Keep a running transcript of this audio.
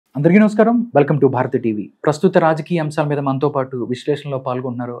అందరికీ నమస్కారం. Welcome to Bharati TV. ప్రస్తుత రాజకీయ అంశాల మీద మనతో పాటు విశ్లేషణలో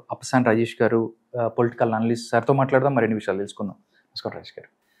పాల్గొంటున్నారు అప్పసాని రాజేష్ గారు, పొలిటికల్ అనలిస్ట్. సార్తో మాట్లాడదాం, మరిన్ని విషయాలు తెలుసుకుందాం. నమస్కారం రాజేష్ గారు.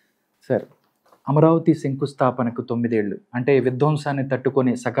 సార్, అమరావతి శంకుస్థాపనకు 9 ఏళ్ళు అంటే విధ్వంసాన్ని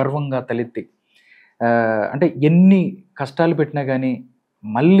తట్టుకొని సగర్వంగా తలెత్తి అంటే ఎన్ని కష్టాలు పెట్టినా కానీ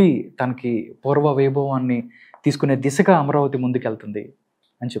మళ్ళీ తనకి పూర్వ వైభవాన్ని తీసుకునే దిశగా అమరావతి ముందుకెళ్తుంది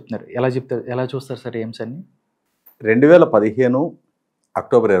అని చెప్తున్నారు. ఎలా చూస్తారు సార్ ఈ అంశాన్ని? 2015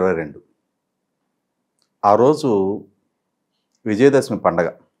 అక్టోబర్ 22 ఆ రోజు విజయదశమి పండగ.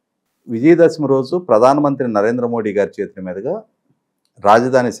 విజయదశమి రోజు ప్రధానమంత్రి నరేంద్ర మోడీ గారి చేతుల మీదుగా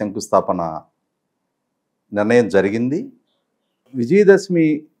రాజధాని శంకుస్థాపన నిర్ణయం జరిగింది. విజయదశమి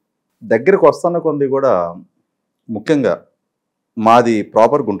దగ్గరకు వస్తున్న కొంది కూడా ముఖ్యంగా మాది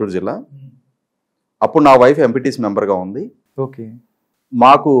ప్రాపర్ గుంటూరు జిల్లా. అప్పుడు నా వైఫ్ ఎంపీటీసీ మెంబర్గా ఉంది. ఓకే.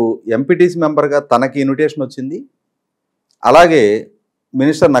 మాకు ఎంపీటీసీ మెంబర్గా తనకి ఇన్విటేషన్ వచ్చింది. అలాగే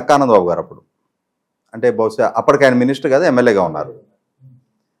మినిస్టర్ నక్కానందబాబు గారు అప్పుడు, అంటే బహుశా అప్పటికి ఆయన మినిస్టర్ కాదు, ఎమ్మెల్యేగా ఉన్నారు.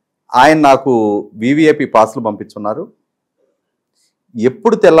 ఆయన నాకు వివిఐపి పాస్లు పంపించున్నారు.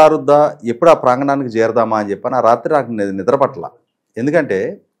 ఎప్పుడు తెల్లారుద్దా, ఎప్పుడు ఆ ప్రాంగణానికి చేరదామా అని చెప్పని ఆ రాత్రి నాకు నిద్రపట్ల. ఎందుకంటే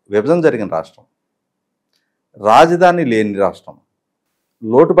విభజన జరిగిన రాష్ట్రం, రాజధాని లేని రాష్ట్రం,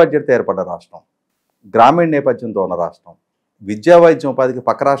 లోటు బడ్జెట్తో ఏర్పడ్డ రాష్ట్రం, గ్రామీణ నేపథ్యంతో ఉన్న రాష్ట్రం, విద్యా వైద్యం ఉపాధికి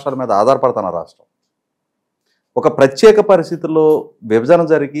పక్క రాష్ట్రాల మీద ఆధారపడుతున్న రాష్ట్రం. ఒక ప్రత్యేక పరిస్థితుల్లో విభజన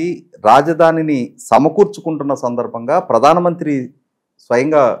జరిగి రాజధానిని సమకూర్చుకుంటున్న సందర్భంగా ప్రధానమంత్రి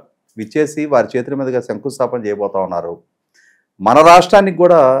స్వయంగా విచ్చేసి వారి చేతుల మీదుగా శంకుస్థాపన చేయబోతా ఉన్నారు. మన రాష్ట్రానికి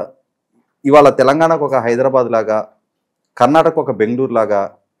కూడా ఇవాళ తెలంగాణకు ఒక హైదరాబాద్ లాగా, కర్ణాటక ఒక బెంగళూరు లాగా,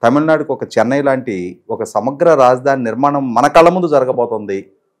 తమిళనాడుకు ఒక చెన్నై లాంటి ఒక సమగ్ర రాజధాని నిర్మాణం మన కళ్ళ ముందు జరగబోతుంది.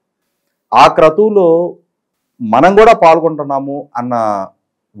 ఆ క్రతువులో మనం కూడా పాల్గొంటున్నాము అన్న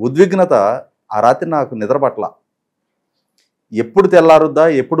ఉద్విగ్నత ఆ రాత్రి నాకు నిద్రపట్ల. ఎప్పుడు తెల్లారుద్దా,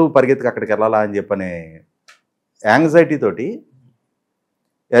 ఎప్పుడు పరిగెత్తికి అక్కడికి వెళ్ళాలా అని చెప్పనే యాంగ్జైటీ తోటి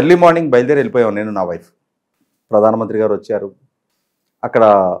ఎర్లీ మార్నింగ్ బయలుదేరి వెళ్ళిపోయాం నేను, నా వైఫ్. ప్రధానమంత్రి గారు వచ్చారు. అక్కడ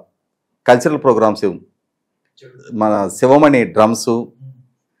కల్చరల్ ప్రోగ్రామ్స్, మన శివమణి డ్రమ్స్,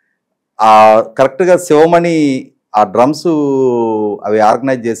 కరెక్ట్గా శివమణి ఆ డ్రమ్స్ అవి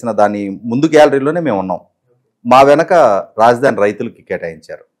ఆర్గనైజ్ చేసిన దాని ముందు గ్యాలరీలోనే మేము ఉన్నాం. మా వెనక రాజధాని రైతులకి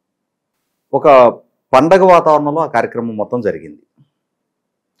కేటాయించారు. ఒక పండగ వాతావరణంలో ఆ కార్యక్రమం మొత్తం జరిగింది.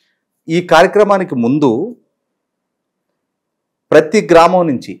 ఈ కార్యక్రమానికి ముందు ప్రతి గ్రామం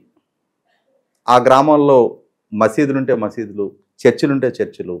నుంచి, ఆ గ్రామంలో మసీదులుంటే మసీదులు, చర్చిలుంటే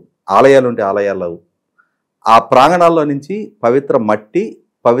చర్చిలు, ఆలయాలుంటే ఆలయాలు, ఆ ప్రాంగణాల్లో నుంచి పవిత్ర మట్టి,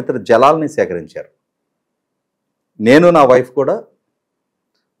 పవిత్ర జలాల్ని సేకరించారు. నేను నా వైఫ్ కూడా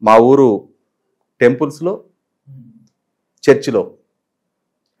మా ఊరు టెంపుల్స్లో, చర్చిలో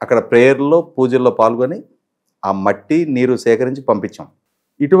అక్కడ ప్రేయర్లో, పూజల్లో పాల్గొని ఆ మట్టి, నీరు సేకరించి పంపించాం.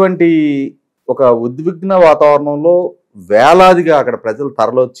 ఇటువంటి ఒక ఉద్విగ్న వాతావరణంలో వేలాదిగా అక్కడ ప్రజలు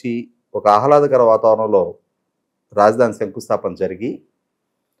తరలొచ్చి ఒక ఆహ్లాదకర వాతావరణంలో రాజధాని శంకుస్థాపన జరిగి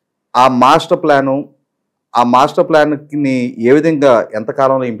ఆ మాస్టర్ ప్లాన్ని ఏ విధంగా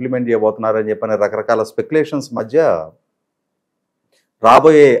ఎంతకాలంలో ఇంప్లిమెంట్ చేయబోతున్నారని చెప్పని రకరకాల స్పెక్యులేషన్స్ మధ్య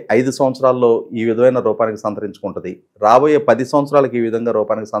రాబోయే 5 సంవత్సరాల్లో ఈ విధమైన రూపానికి సంతరించుకుంటుంది, రాబోయే 10 సంవత్సరాలకు ఈ విధంగా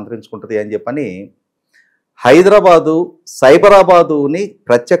రూపానికి సంతరించుకుంటుంది అని చెప్పని హైదరాబాదు, సైబరాబాదుని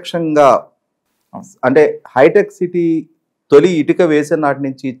ప్రత్యక్షంగా, అంటే హైటెక్ సిటీ తొలి ఇటుక వేసే నాటి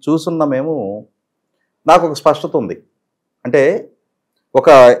నుంచి చూస్తున్న మేము, నాకు ఒక స్పష్టత ఉంది. అంటే ఒక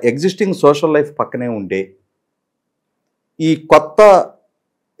ఎగ్జిస్టింగ్ సోషల్ లైఫ్ పక్కనే ఉండే ఈ కొత్త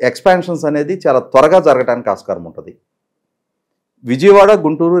ఎక్స్పాన్షన్స్ అనేది చాలా త్వరగా జరగడానికి ఆస్కారం ఉంటుంది. Vijayawada,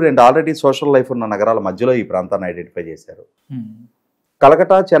 Guntur 2 already social life ఉన్న నగరాల మధ్యలో ఈ ప్రాంతాన్ని ఐడెంటిఫై చేశారు.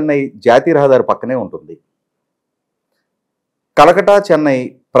 కలకటా, చెన్నై జాతీయ రహదారి పక్కనే ఉంటుంది. కలకటా, చెన్నై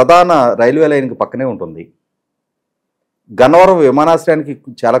ప్రధాన రైల్వే లైన్కి పక్కనే ఉంటుంది. గన్నవరం విమానాశ్రయానికి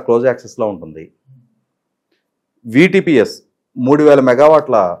చాలా క్లోజ్ యాక్సెస్లో ఉంటుంది. VTPS 3000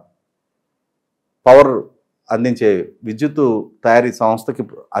 మెగావాట్ల పవర్ అందించే విద్యుత్తు తయారీ సంస్థకి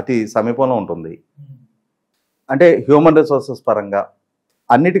అతి సమీపంలో ఉంటుంది. అంటే హ్యూమన్ రిసోర్సెస్ పరంగా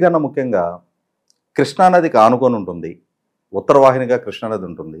అన్నిటికన్నా ముఖ్యంగా కృష్ణానదికి ఆనుకొని ఉంటుంది. ఉత్తరవాహినిగా కృష్ణానది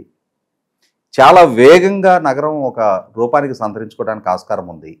ఉంటుంది. చాలా వేగంగా నగరం ఒక రూపానికి సంతరించుకోవడానికి ఆస్కారం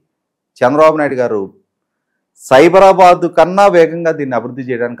ఉంది. చంద్రబాబు నాయుడు గారు సైబరాబాద్ కన్నా వేగంగా దీన్ని అభివృద్ధి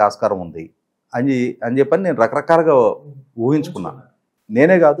చేయడానికి ఆస్కారం ఉంది అని చెప్పని నేను రకరకాలుగా ఊహించుకున్నాను.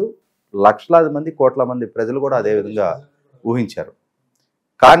 నేనే కాదు, లక్షలాది మంది, కోట్ల మంది ప్రజలు కూడా అదే విధంగా ఊహించారు.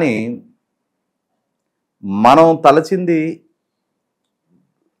 కానీ మనం తలచింది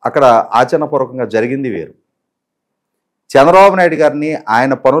అక్కడ ఆచరణపూర్వకంగా జరిగింది వేరు. చంద్రబాబు నాయుడు గారిని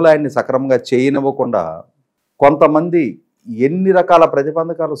ఆయన పనులు ఆయన్ని సక్రమంగా చేయనివ్వకుండా కొంతమంది ఎన్ని రకాల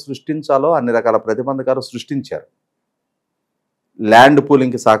ప్రతిబంధకాలు సృష్టించాలో అన్ని రకాల ప్రతిబంధకాలు సృష్టించారు. ల్యాండ్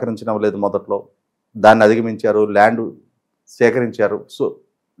పూలింగ్కి సహకరించడం లేదు మొదట్లో, దాన్ని అధిగమించారు, ల్యాండ్ సేకరించారు. సో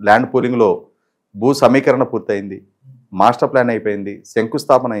ల్యాండ్ పూలింగ్లో భూ సమీకరణ పూర్తయింది, మాస్టర్ ప్లాన్ అయిపోయింది,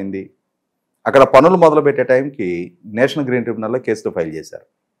 శంకుస్థాపన అయింది. అక్కడ పనులు మొదలుపెట్టే టైంకి నేషనల్ గ్రీన్ ట్రిబ్యునల్లో కేసులు ఫైల్ చేశారు.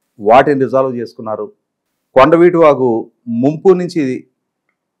 వాటిని రిజాల్వ్ చేసుకున్నారు. కొండవీటి వాగు ముంపు నుంచి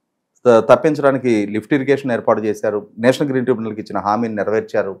తప్పించడానికి లిఫ్ట్ ఇరిగేషన్ ఏర్పాటు చేశారు. నేషనల్ గ్రీన్ ట్రిబ్యునల్కి ఇచ్చిన హామీని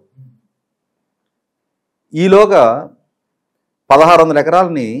నెరవేర్చారు. ఈలోగా 1600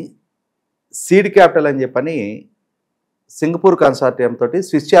 ఎకరాలని సీడ్ క్యాపిటల్ అని చెప్పని సింగపూర్ కన్సార్టియం తోటి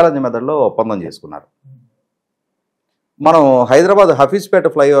స్విస్ ఛాలెంజ్ మెథడ్లో ఒప్పందం చేసుకున్నారు. మనం హైదరాబాద్ హఫీజ్పేట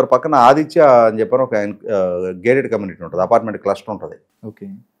ఫ్లైఓవర్ పక్కన ఆదిత్య అని చెప్పని ఒక గేటెడ్ కమ్యూనిటీ ఉంటుంది, అపార్ట్మెంట్ క్లస్టర్ ఉంటుంది. ఓకే.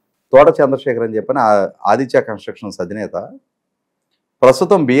 తోట చంద్రశేఖర్ అని చెప్పని ఆదిత్య కన్స్ట్రక్షన్స్ అధినేత,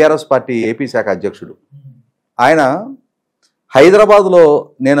 ప్రస్తుతం బీఆర్ఎస్ పార్టీ ఏపీ శాఖ అధ్యక్షుడు. ఆయన హైదరాబాద్లో,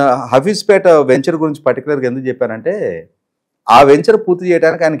 నేను హఫీజ్పేట వెంచర్ గురించి పర్టికులర్గా ఎందుకు చెప్పానంటే, ఆ వెంచర్ పూర్తి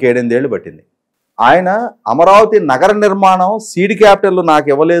చేయడానికి ఆయనకి 7-8 ఏళ్ళు పట్టింది. ఆయన అమరావతి నగర నిర్మాణం సీడ్ క్యాపిటల్ నాకు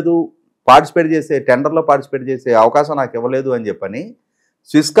ఇవ్వలేదు, టెండర్లో పార్టిసిపేట్ చేసే అవకాశం నాకు ఇవ్వలేదు అని చెప్పని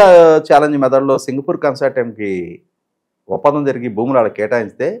స్విస్ ఛాలెంజ్ మెథడ్లో సింగపూర్ కన్సార్టియంకి ఒప్పందం జరిగి భూములు ఆడ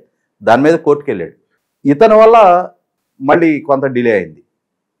కేటాయిస్తే దాని మీద కోర్టుకు వెళ్ళాడు. ఇతని వల్ల మళ్ళీ కొంత డిలే అయింది.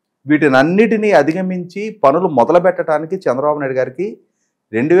 వీటినన్నిటినీ అధిగమించి పనులు మొదలు పెట్టడానికి చంద్రబాబు నాయుడు గారికి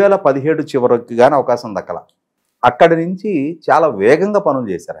 2017 చివరికి కానీ అవకాశం దక్కల. అక్కడి నుంచి చాలా వేగంగా పనులు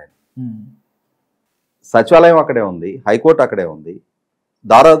చేశారు ఆయన. సచివాలయం అక్కడే ఉంది, హైకోర్టు అక్కడే ఉంది.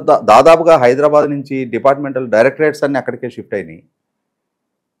 దాదాపుగా హైదరాబాద్ నుంచి డిపార్ట్మెంటల్ డైరెక్టరేట్స్ అన్నీ అక్కడికే షిఫ్ట్ అయినాయి.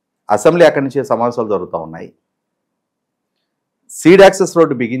 అసెంబ్లీ అక్కడి నుంచే సమావేశాలు జరుగుతూ ఉన్నాయి. సీడ్ యాక్సెస్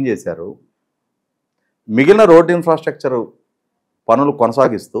రోడ్డు బిగిన్ చేశారు. మిగిలిన రోడ్డు ఇన్ఫ్రాస్ట్రక్చర్ పనులు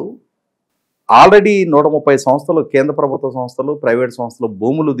కొనసాగిస్తూ ఆల్రెడీ 130 సంస్థలు, కేంద్ర ప్రభుత్వ సంస్థలు, ప్రైవేట్ సంస్థలు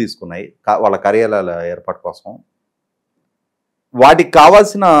భూములు తీసుకున్నాయి వాళ్ళ కార్యాలయాల ఏర్పాటు కోసం. వాటికి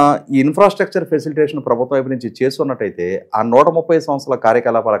కావాల్సిన ఈ ఇన్ఫ్రాస్ట్రక్చర్ ఫెసిలిటేషన్ ప్రభుత్వం వైపు నుంచి చేస్తున్నట్టయితే ఆ 130 సంస్థల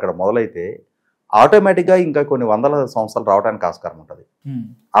కార్యకలాపాలు అక్కడ మొదలైతే ఆటోమేటిక్గా ఇంకా కొన్ని వందల సంస్థలు రావడానికి ఆస్కారం ఉంటుంది.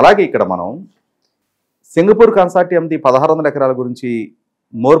 అలాగే ఇక్కడ మనం సింగపూర్ కన్సార్టియంది 1600 ఎకరాల గురించి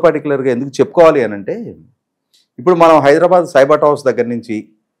మోర్ పర్టికులర్గా ఎందుకు చెప్పుకోవాలి అని అంటే, ఇప్పుడు మనం హైదరాబాద్ సైబర్ టవర్స్ దగ్గర నుంచి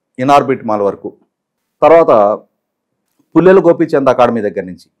ఇన్ఆర్బిట్ మాల్ వరకు, తర్వాత పుల్లెల గోపీచంద్ అకాడమీ దగ్గర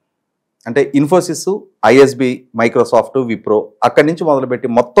నుంచి, అంటే ఇన్ఫోసిస్, ఐఎస్బి, మైక్రోసాఫ్ట్, విప్రో, అక్కడి నుంచి మొదలుపెట్టి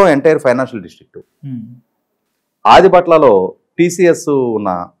మొత్తం ఎంటైర్ ఫైనాన్షియల్ డిస్ట్రిక్ట్, ఆదిబట్లలో టీసీఎస్ ఉన్న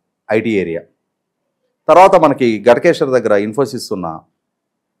ఐటీ ఏరియా, తర్వాత మనకి గడకేశ్వర్ దగ్గర ఇన్ఫోసిస్ ఉన్న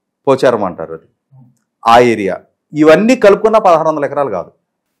పోచారం అంటారు అది, ఆ ఏరియా, ఇవన్నీ కలుపుకున్న 1600 ఎకరాలు కాదు.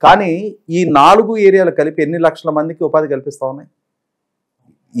 కానీ ఈ 4 ఏరియాలు కలిపి ఎన్ని లక్షల మందికి ఉపాధి కల్పిస్తూ ఉన్నాయి,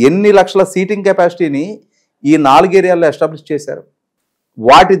 ఎన్ని లక్షల సీటింగ్ కెపాసిటీని ఈ 4 ఏరియాల్లో ఎస్టాబ్లిష్ చేశారు.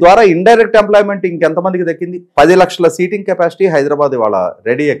 వాటి ద్వారా ఇండైరెక్ట్ ఎంప్లాయ్మెంట్ ఇంకెంతమందికి దక్కింది. 10 లక్షల సీటింగ్ కెపాసిటీ హైదరాబాద్ ఇవాళ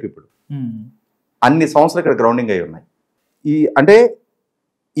రెడీ ఎక్విప్డ్. అన్ని సంవత్సరాలు ఇక్కడ గ్రౌండింగ్ అయి ఉన్నాయి. అంటే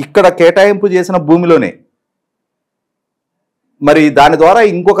ఇక్కడ కేటాయింపు చేసిన భూమిలోనే మరి దాని ద్వారా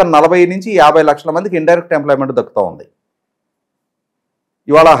ఇంకొక 40 నుంచి 50 లక్షల మందికి ఇండైరెక్ట్ ఎంప్లాయ్మెంట్ దక్కుతూ ఉంది.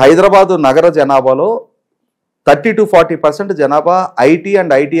 ఇవాళ హైదరాబాదు నగర జనాభాలో 30 to 40% జనాభా IT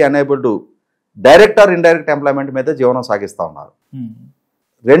and IT enabled direct or indirect employment మీద జీవనం సాగిస్తూ ఉన్నారు.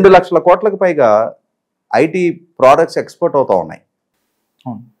 2 లక్షల కోట్లకు పైగా ఐటీ ప్రోడక్ట్స్ ఎక్స్పోర్ట్ అవుతూ ఉన్నాయి.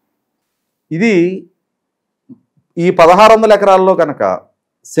 ఇది ఈ 1600 ఎకరాల్లో కనుక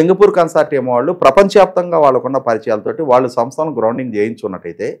సింగపూర్ కన్సార్టియం వాళ్ళు ప్రపంచవ్యాప్తంగా వాళ్ళకున్న పరిచయాలతోటి వాళ్ళు సంస్థలను గ్రౌండింగ్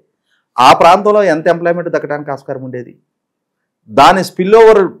చేయించున్నట్టయితే ఆ ప్రాంతంలో ఎంత ఎంప్లాయ్మెంట్ దక్కడానికి ఆస్కారం ఉండేది. దాని స్పిల్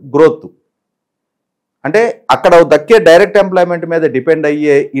ఓవర్ గ్రోత్ అంటే అక్కడ దక్కే డైరెక్ట్ ఎంప్లాయ్మెంట్ మీద డిపెండ్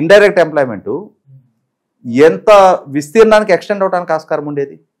అయ్యే ఇండైరెక్ట్ ఎంప్లాయ్మెంట్ ఎంత విస్తీర్ణానికి ఎక్స్టెండ్ అవడానికి ఆస్కారం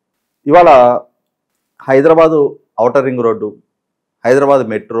ఉండేది. ఇవాళ Hyderabad outer ring road, Hyderabad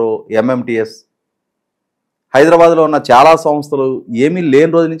metro, MMTS, హైదరాబాద్లో ఉన్న చాలా సంస్థలు ఏమీ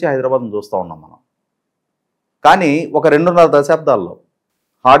లేని రోజు నుంచి హైదరాబాద్ను చూస్తూ ఉన్నాం మనం. కానీ ఒక 2.5 దశాబ్దాల్లో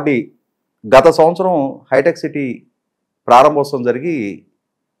హార్డీ గత సంవత్సరం హైటెక్ సిటీ ప్రారంభోత్సవం జరిగి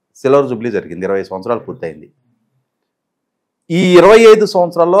సిల్వర్ జూబ్లీ జరిగింది, 20 సంవత్సరాలు పూర్తయింది. ఈ 25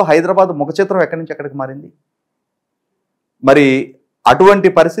 సంవత్సరాల్లో హైదరాబాద్ ముఖ చిత్రం ఎక్కడి నుంచి ఎక్కడికి మారింది. మరి అటువంటి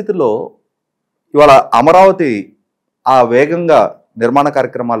పరిస్థితుల్లో ఇవాళ అమరావతి ఆ వేగంగా నిర్మాణ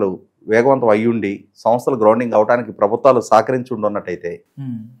కార్యక్రమాలు వేగవంతం అయ్యుండి సంస్థలు గ్రౌండింగ్ అవడానికి ప్రభుత్వాలు సహకరించి ఉండున్నట్టయితే,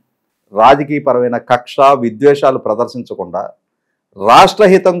 రాజకీయపరమైన కక్ష విద్వేషాలు ప్రదర్శించకుండా రాష్ట్ర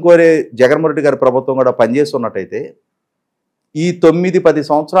హితం కోరే జగన్మోహన్ రెడ్డి గారి ప్రభుత్వం కూడా పనిచేస్తున్నట్టయితే ఈ 9-10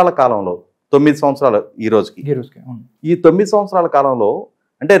 సంవత్సరాల కాలంలో, 9 సంవత్సరాలు ఈ రోజుకి, ఈ 9 సంవత్సరాల కాలంలో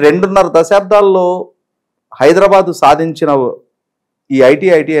అంటే 2.5 దశాబ్దాల్లో హైదరాబాదు సాధించిన ఈ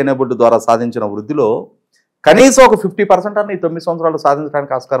ఐటీ ఎనేబుల్డ్ ద్వారా సాధించిన వృద్ధిలో కనీసం ఒక 50% అన్న ఈ 9 సంవత్సరాలు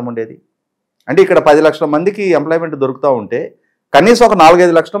సాధించడానికి ఆస్కారం ఉండేది. అంటే ఇక్కడ 10 లక్షల మందికి ఎంప్లాయ్మెంట్ దొరుకుతూ ఉంటే కనీసం ఒక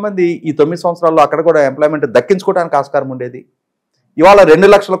 4-5 లక్షల మంది ఈ 9 సంవత్సరాల్లో అక్కడ కూడా ఎంప్లాయ్మెంట్ దక్కించుకోవడానికి ఆస్కారం ఉండేది. ఇవాళ 2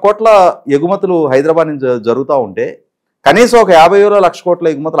 లక్షల కోట్ల ఎగుమతులు హైదరాబాద్ నుంచి జరుగుతూ ఉంటే కనీసం ఒక 50 లక్షల కోట్ల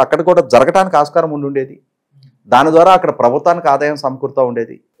ఎగుమతులు అక్కడ కూడా జరగడానికి ఆస్కారం ఉండేది. దాని ద్వారా అక్కడ ప్రభుత్వానికి ఆదాయం సమకూరుతూ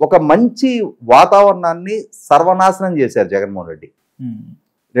ఉండేది. ఒక మంచి వాతావరణాన్ని సర్వనాశనం చేశారు జగన్మోహన్ రెడ్డి.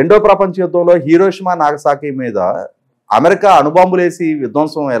 రెండో ప్రపంచ యుద్ధంలో హీరోషిమా నాగసాకి మీద అమెరికా అణుబాంబులేసి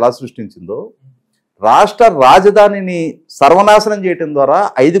విధ్వంసం ఎలా సృష్టించిందో రాష్ట్ర రాజధానిని సర్వనాశనం చేయడం ద్వారా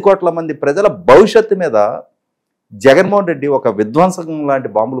 5 కోట్ల మంది ప్రజల భవిష్యత్తు మీద జగన్మోహన్ రెడ్డి ఒక విధ్వంసం లాంటి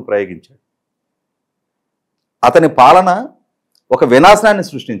బాంబులు ప్రయోగించాడు. అతని పాలన ఒక వినాశనాన్ని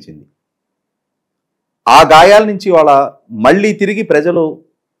సృష్టించింది. ఆ గాయాల నుంచి వాళ్ళ మళ్ళీ తిరిగి ప్రజలు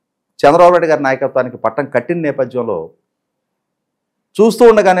చంద్రబాబు నాయుడు గారి నాయకత్వానికి పట్టం కట్టిన నేపథ్యంలో చూస్తూ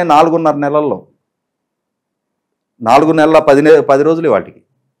ఉండగానే 4.5 నెలల్లో 4 నెలల 10 రోజులు వాటికి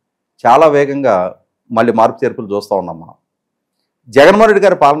చాలా వేగంగా మళ్ళీ మార్పు చేర్పులు చూస్తూ ఉన్నాం మనం. జగన్మోహన్ రెడ్డి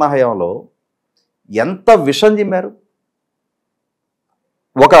గారి పాలనా హయాంలో ఎంత విషం జిమ్మారు.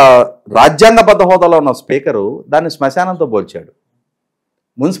 ఒక రాజ్యాంగబద్ధ హోదాలో ఉన్న స్పీకరు దాన్ని శ్మశానంతో పోల్చాడు.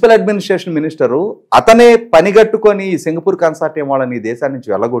 మున్సిపల్ అడ్మినిస్ట్రేషన్ మినిస్టరు అతనే పనిగట్టుకొని సింగపూర్ కన్సార్టియం వాళ్ళని దేశాన్ని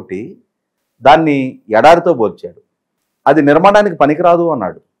నుంచి వెళ్ళగొట్టి దాన్ని ఎడారితో పోల్చాడు. అది నిర్మాణానికి పనికిరాదు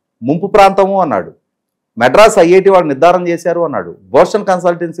అన్నాడు. ముంపు ప్రాంతము అన్నాడు. మెడ్రాస్ ఐఐటి వాళ్ళు నిర్ధారణ చేశారు అన్నాడు. బోస్టన్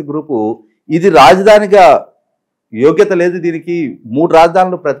కన్సల్టెన్సీ గ్రూపు ఇది రాజధానిగా యోగ్యత లేదు, దీనికి 3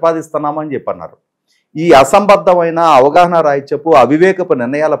 రాజధానులు ప్రతిపాదిస్తున్నామని చెప్పన్నారు. ఈ అసంబద్ధమైన అవగాహన రాహిత్యపు అవివేకపు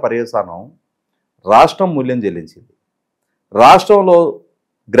నిర్ణయాల పర్యవసానం రాష్ట్రం మూల్యం చెల్లించింది. రాష్ట్రంలో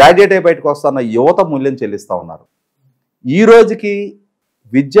గ్రాడ్యుయేట్ అయి బయటకు వస్తున్న యువత మూల్యం చెల్లిస్తూ ఉన్నారు. ఈ రోజుకి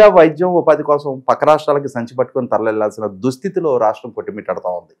విద్య, వైద్యం, ఉపాధి కోసం పక్క రాష్ట్రాలకి సంచి పట్టుకొని తరలిళ్లాల్సిన దుస్థితిలో రాష్ట్రం కొట్టిమిట్టాడుతూ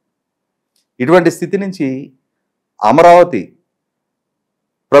ఉంది. ఇటువంటి స్థితి నుంచి అమరావతి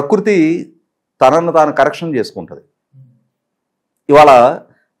ప్రకృతి తనను తాను కరెక్షన్ చేసుకుంటుంది. ఇవాళ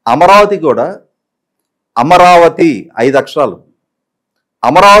అమరావతి కూడా అమరావతి 5 అక్షరాలు.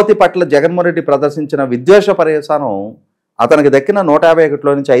 అమరావతి పట్ల జగన్మోహన్ రెడ్డి ప్రదర్శించిన విద్వేష పర్యవసానం అతనికి దక్కిన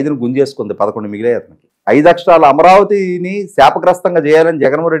 151లో నుంచి 5ని గుంజేసుకుంది. 11 మిగిలే అతనికి. 5 అక్షరాల అమరావతిని శాపగ్రస్తంగా చేయాలని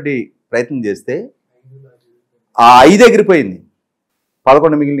జగన్మోహన్ రెడ్డి ప్రయత్నం చేస్తే ఆ 5 ఎగిరిపోయింది,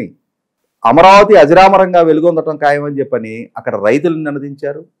 11 మిగిలిని. అమరావతి అజరామరంగా వెలుగొందటం ఖాయమని చెప్పని అక్కడ రైతులను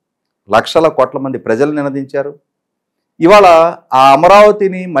నినదించారు, లక్షల కోట్ల మంది ప్రజలు నినదించారు. ఇవాళ ఆ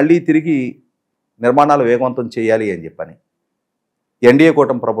అమరావతిని మళ్ళీ తిరిగి నిర్మాణాలు వేగవంతం చేయాలి అని చెప్పని ఎన్డీఏ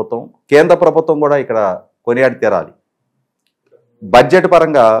కూటమి ప్రభుత్వం, కేంద్ర ప్రభుత్వం కూడా ఇక్కడ కొనియాడి తీరాలి. బడ్జెట్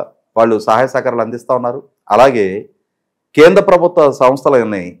పరంగా వాళ్ళు సహాయ సహకారాలు అందిస్తూ ఉన్నారు. అలాగే కేంద్ర ప్రభుత్వ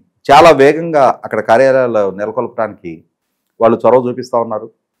సంస్థలని చాలా వేగంగా అక్కడ కార్యాలయాలు నెలకొల్పడానికి వాళ్ళు చొరవ చూపిస్తూ ఉన్నారు.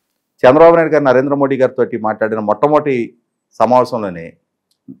 చంద్రబాబు నాయుడు గారు నరేంద్ర మోడీ గారితో మాట్లాడిన మొట్టమొదటి సమావేశంలోనే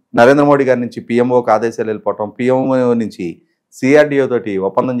నరేంద్ర మోడీ గారి నుంచి పిఎంఓకి ఆదేశాలు వెళ్ళిపోవటం, పిఎంఓ నుంచి సిఆర్డీఓ తోటి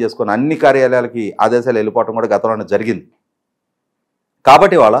ఒప్పందం చేసుకొని అన్ని కార్యాలయాలకి ఆదేశాలు వెళ్ళిపోవటం కూడా గతంలోనే జరిగింది.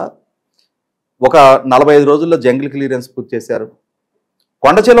 కాబట్టి వాళ్ళ ఒక 45 రోజుల్లో జంగిల్ క్లియరెన్స్ పూర్తి చేశారు.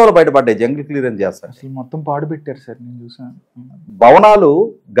 కొండ చెరువులు బయటపడ్డాయి, జంగిల్ క్లియరెన్స్ చేస్తారు. అసలు మొత్తం పాడు పెట్టారు సార్, నేను చూసాను. భవనాలు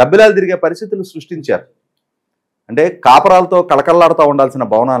గబ్బిలాలు తిరిగే పరిస్థితులు సృష్టించారు. అంటే కాపరాలతో కళకళలాడుతూ ఉండాల్సిన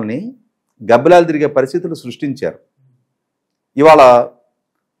భవనాలని గబ్బిలాలు తిరిగే పరిస్థితులు సృష్టించారు. ఇవాళ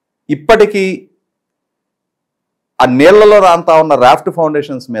ఇప్పటికీ ఆ నీళ్లలో రాంతా ఉన్న రాఫ్ట్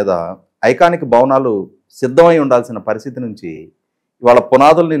ఫౌండేషన్స్ మీద ఐకానిక్ భవనాలు సిద్ధమై ఉండాల్సిన పరిస్థితి నుంచి ఇవాళ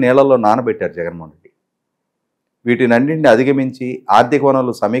పునాదుల్ని నీళ్లలో నానబెట్టారు జగన్మోహన్ రెడ్డి. వీటినన్నింటిని అధిగమించి ఆర్థిక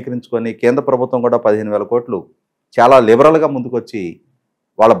వనరులు సమీకరించుకొని కేంద్ర ప్రభుత్వం కూడా 15,000 కోట్లు చాలా లిబరల్గా ముందుకొచ్చి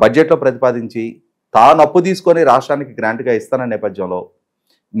వాళ్ళ బడ్జెట్లో ప్రతిపాదించి తాను అప్పు తీసుకొని రాష్ట్రానికి గ్రాంట్గా ఇస్తున్న నేపథ్యంలో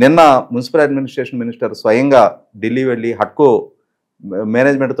నిన్న మున్సిపల్ అడ్మినిస్ట్రేషన్ మినిస్టర్ స్వయంగా ఢిల్లీ వెళ్ళి హట్కో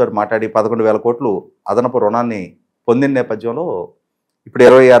మేనేజ్మెంట్ తోటి మాట్లాడి 11,000 కోట్లు అదనపు రుణాన్ని పొందిన నేపథ్యంలో ఇప్పుడు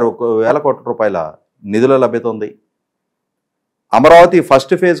 26,000 కోట్ల రూపాయల నిధుల లభ్యత ఉంది. అమరావతి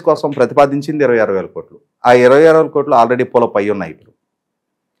ఫస్ట్ ఫేజ్ కోసం ప్రతిపాదించింది 26,000 కోట్లు. ఆ 26,000 కోట్లు ఆల్రెడీ పులప్ అయి ఉన్నాయి. ఇప్పుడు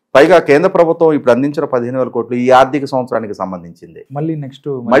పైగా కేంద్ర ప్రభుత్వం ఇప్పుడు అందించిన 15,000 కోట్లు ఈ ఆర్థిక సంవత్సరానికి సంబంధించింది.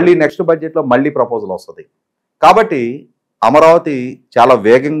 మళ్ళీ నెక్స్ట్ బడ్జెట్లో మళ్ళీ ప్రపోజల్ వస్తుంది. కాబట్టి అమరావతి చాలా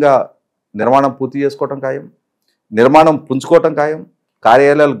వేగంగా నిర్మాణం పూర్తి చేసుకోవటం ఖాయం, నిర్మాణం పుంజుకోవటం ఖాయం,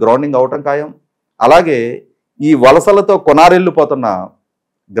 కార్యాలయాలు గ్రౌండింగ్ అవటం ఖాయం. అలాగే ఈ వలసలతో కొనారెళ్ళిపోతున్న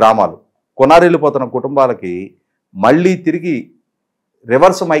గ్రామాలు, కొనారెళ్ళిపోతున్న కుటుంబాలకి మళ్ళీ తిరిగి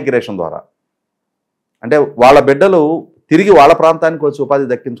రివర్స్ మైగ్రేషన్ ద్వారా, అంటే వాళ్ళ బిడ్డలు తిరిగి వాళ్ళ ప్రాంతానికి వచ్చి ఉపాధి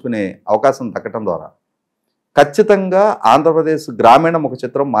దక్కించుకునే అవకాశం దక్కటం ద్వారా ఖచ్చితంగా ఆంధ్రప్రదేశ్ గ్రామీణ ముఖ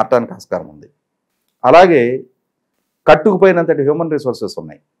చిత్రం మారటానికి ఆస్కారం ఉంది. అలాగే కట్టుకుపోయినంతటి హ్యూమన్ రిసోర్సెస్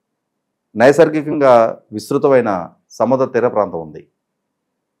ఉన్నాయి. నైసర్గికంగా విస్తృతమైన సముద్ర తీర ప్రాంతం ఉంది.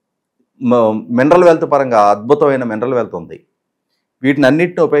 మినరల్ వెల్త్ పరంగా అద్భుతమైన మినరల్ వెల్త్ ఉంది. వీటిని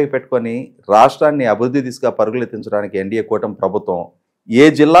అన్నింటిని ఉపయోగపెట్టుకొని రాష్ట్రాన్ని అభివృద్ధి దిశగా పరుగులెత్తించడానికి ఎన్డీఏ కూటమి ప్రభుత్వం ఏ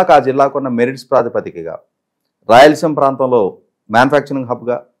జిల్లాకు ఆ జిల్లాకున్న మెరిట్స్ ప్రాతిపదికగా రాయలసీమ ప్రాంతంలో మ్యానుఫ్యాక్చరింగ్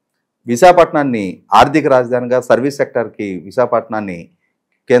హబ్గా, విశాఖపట్నాన్ని ఆర్థిక రాజధానిగా, సర్వీస్ సెక్టర్కి విశాఖపట్నాన్ని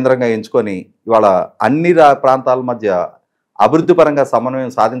కేంద్రంగా ఎంచుకొని ఇవాళ అన్ని ప్రాంతాల మధ్య అభివృద్ధి పరంగా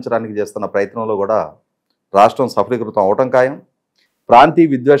సమన్వయం సాధించడానికి చేస్తున్న ప్రయత్నంలో కూడా రాష్ట్రం సఫలీకృతం అవటం ఖాయం. ప్రాంతీయ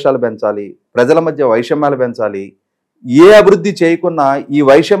విద్వేషాలు పెంచాలి, ప్రజల మధ్య వైషమ్యాలు పెంచాలి, ఏ అభివృద్ధి చేయకున్నా ఈ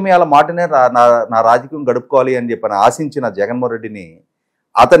వైషమ్యాల మాటనే నా రాజకీయం గడుపుకోవాలి అని చెప్పని ఆశించిన జగన్మోహన్ రెడ్డిని,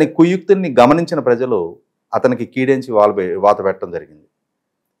 అతని కుయుక్తుల్ని గమనించిన ప్రజలు అతనికి కీడెంచి వాత పెట్టడం జరిగింది.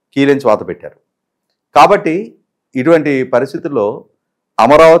 కీడెంచి వాత పెట్టారు. కాబట్టి ఇటువంటి పరిస్థితుల్లో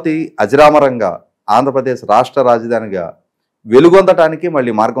అమరావతి అజరామరంగా ఆంధ్రప్రదేశ్ రాష్ట్ర రాజధానిగా వెలుగొందటానికి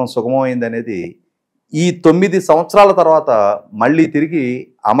మళ్ళీ మార్గం సుగమమైంది అనేది ఈ 9 సంవత్సరాల తర్వాత మళ్ళీ తిరిగి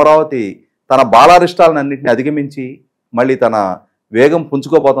అమరావతి తన బాలారిష్టాలన్నింటినీ అధిగమించి మళ్ళీ తన వేగం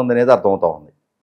పుంజుకోబోతుంది అనేది అర్థమవుతా ఉంది.